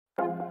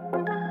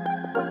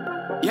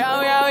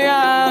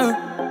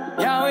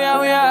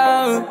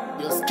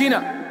Kina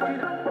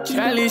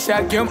Churlish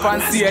a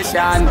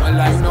compensation.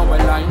 Well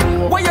I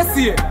know. What you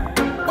see?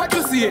 What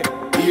you see?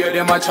 Hear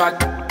them a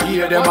chat,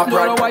 hear them a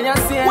brag. What you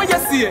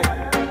see?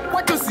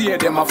 What you see?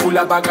 Them a full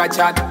of bag of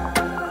chat.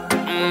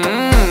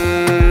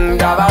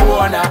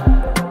 Ndabawona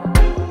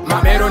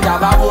Mamero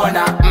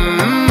ndabawona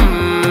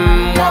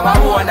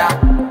Wabawona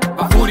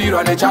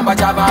Bafuriro ne chamba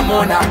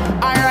chabamona.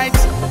 Alright.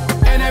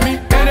 Enemy,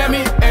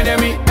 enemy,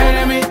 enemy,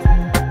 enemy.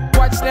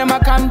 Watch them a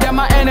come, them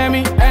a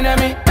enemy,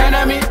 enemy,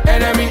 enemy,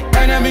 enemy,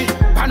 enemy.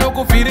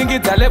 Panoku feeling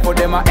it a level,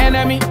 them a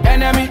enemy,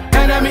 enemy,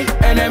 enemy,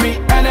 enemy,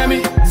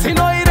 enemy. See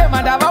no them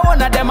a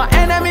ndabawona, them a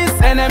enemies,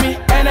 enemy,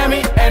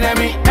 enemy,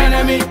 enemy,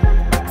 enemy.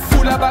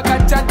 Full of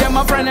bag of chat, them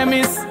a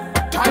frenemies.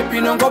 Type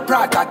in on go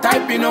prata,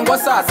 type in on go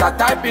sasa,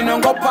 type in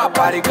on go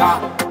paprika.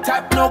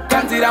 Type no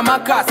kanzira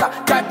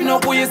makasa, type in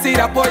on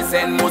kuyisira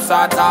poison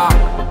musata.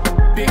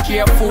 Be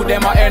careful,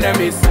 them are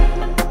enemies.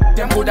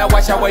 Them coulda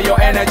wash away your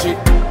energy.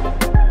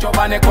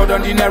 Jobane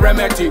cordon in a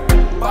remedy.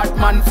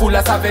 Batman full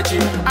of savage.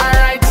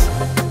 Alright.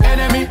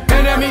 Enemy,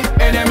 enemy,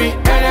 enemy,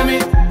 enemy.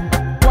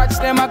 Watch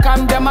them a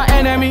come, them a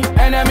enemy,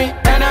 enemy,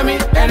 enemy,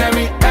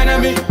 enemy,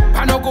 enemy.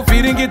 Panoku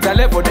feeling it a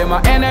level, them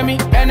a enemy,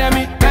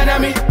 enemy,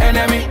 enemy,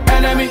 enemy,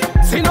 enemy.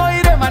 See no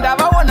them and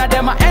have one of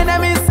them a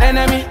enemies,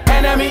 enemy,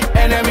 enemy,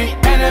 enemy,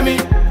 enemy.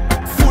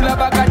 Full of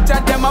bag of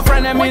chat, them a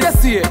frenemies. What you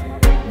see?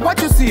 What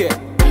you see?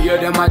 Hear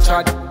them a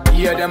chat,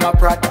 hear them a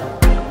prat.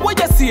 What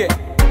you see?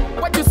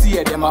 What you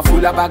see? Them a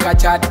full of bag of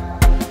chat.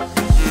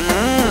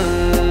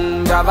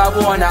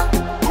 Ndababona,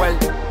 well,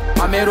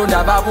 Mamero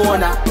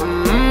ndababona.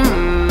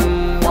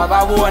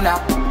 Wababona,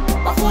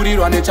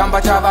 Bafuriro ne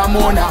chamba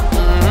chabamona.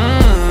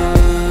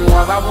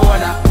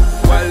 Wababona,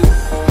 well,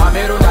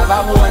 Mamero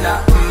ndababona.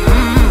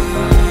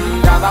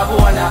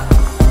 Ndababona,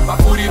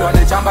 Bafuriro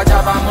ne chamba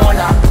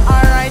chabamona.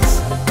 Alright.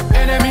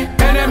 Enemy,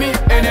 enemy,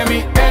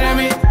 enemy,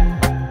 enemy.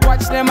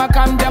 Watch them a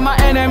come, them a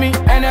enemy,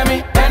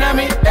 enemy,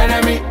 enemy,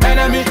 enemy,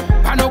 enemy.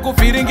 Panoku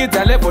feeling it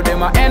a level,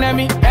 them a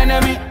enemy,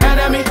 enemy,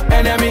 enemy,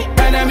 enemy,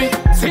 enemy.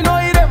 See no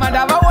them and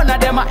have one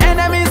of them a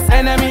enemies,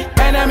 enemy,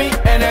 enemy,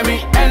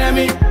 enemy,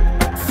 enemy.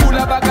 Full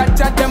of bag of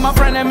chat, them a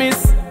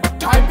frenemies.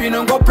 Type in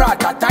on go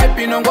prata, type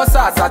in on go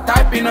sasa,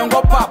 type in on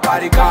go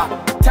paprika.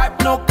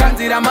 Type no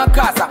kanzira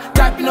makasa,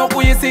 type in on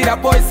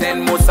kuyisira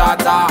poison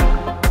musata.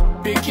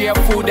 Be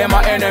careful, them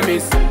a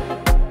enemies.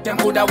 Them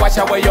coulda wash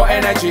away your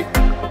energy.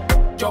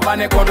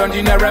 Jobane cordon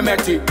in a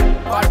remedy.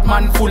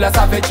 Batman full of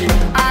savage.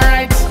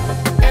 Alright.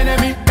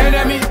 Enemy,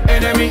 enemy,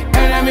 enemy,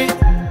 enemy.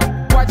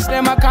 Watch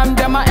them a come,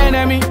 them a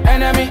enemy,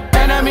 enemy,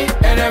 enemy,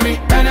 enemy,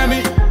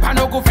 enemy.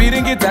 Panoku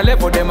feeling it a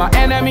level, them a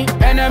enemy,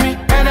 enemy,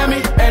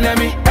 enemy,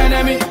 enemy,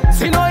 enemy.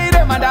 See no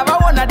them and have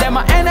one of them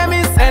a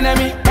enemies,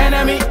 enemy,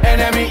 enemy,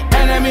 enemy,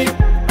 enemy.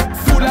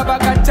 Full of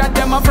bag of chat,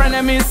 them a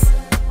frenemies.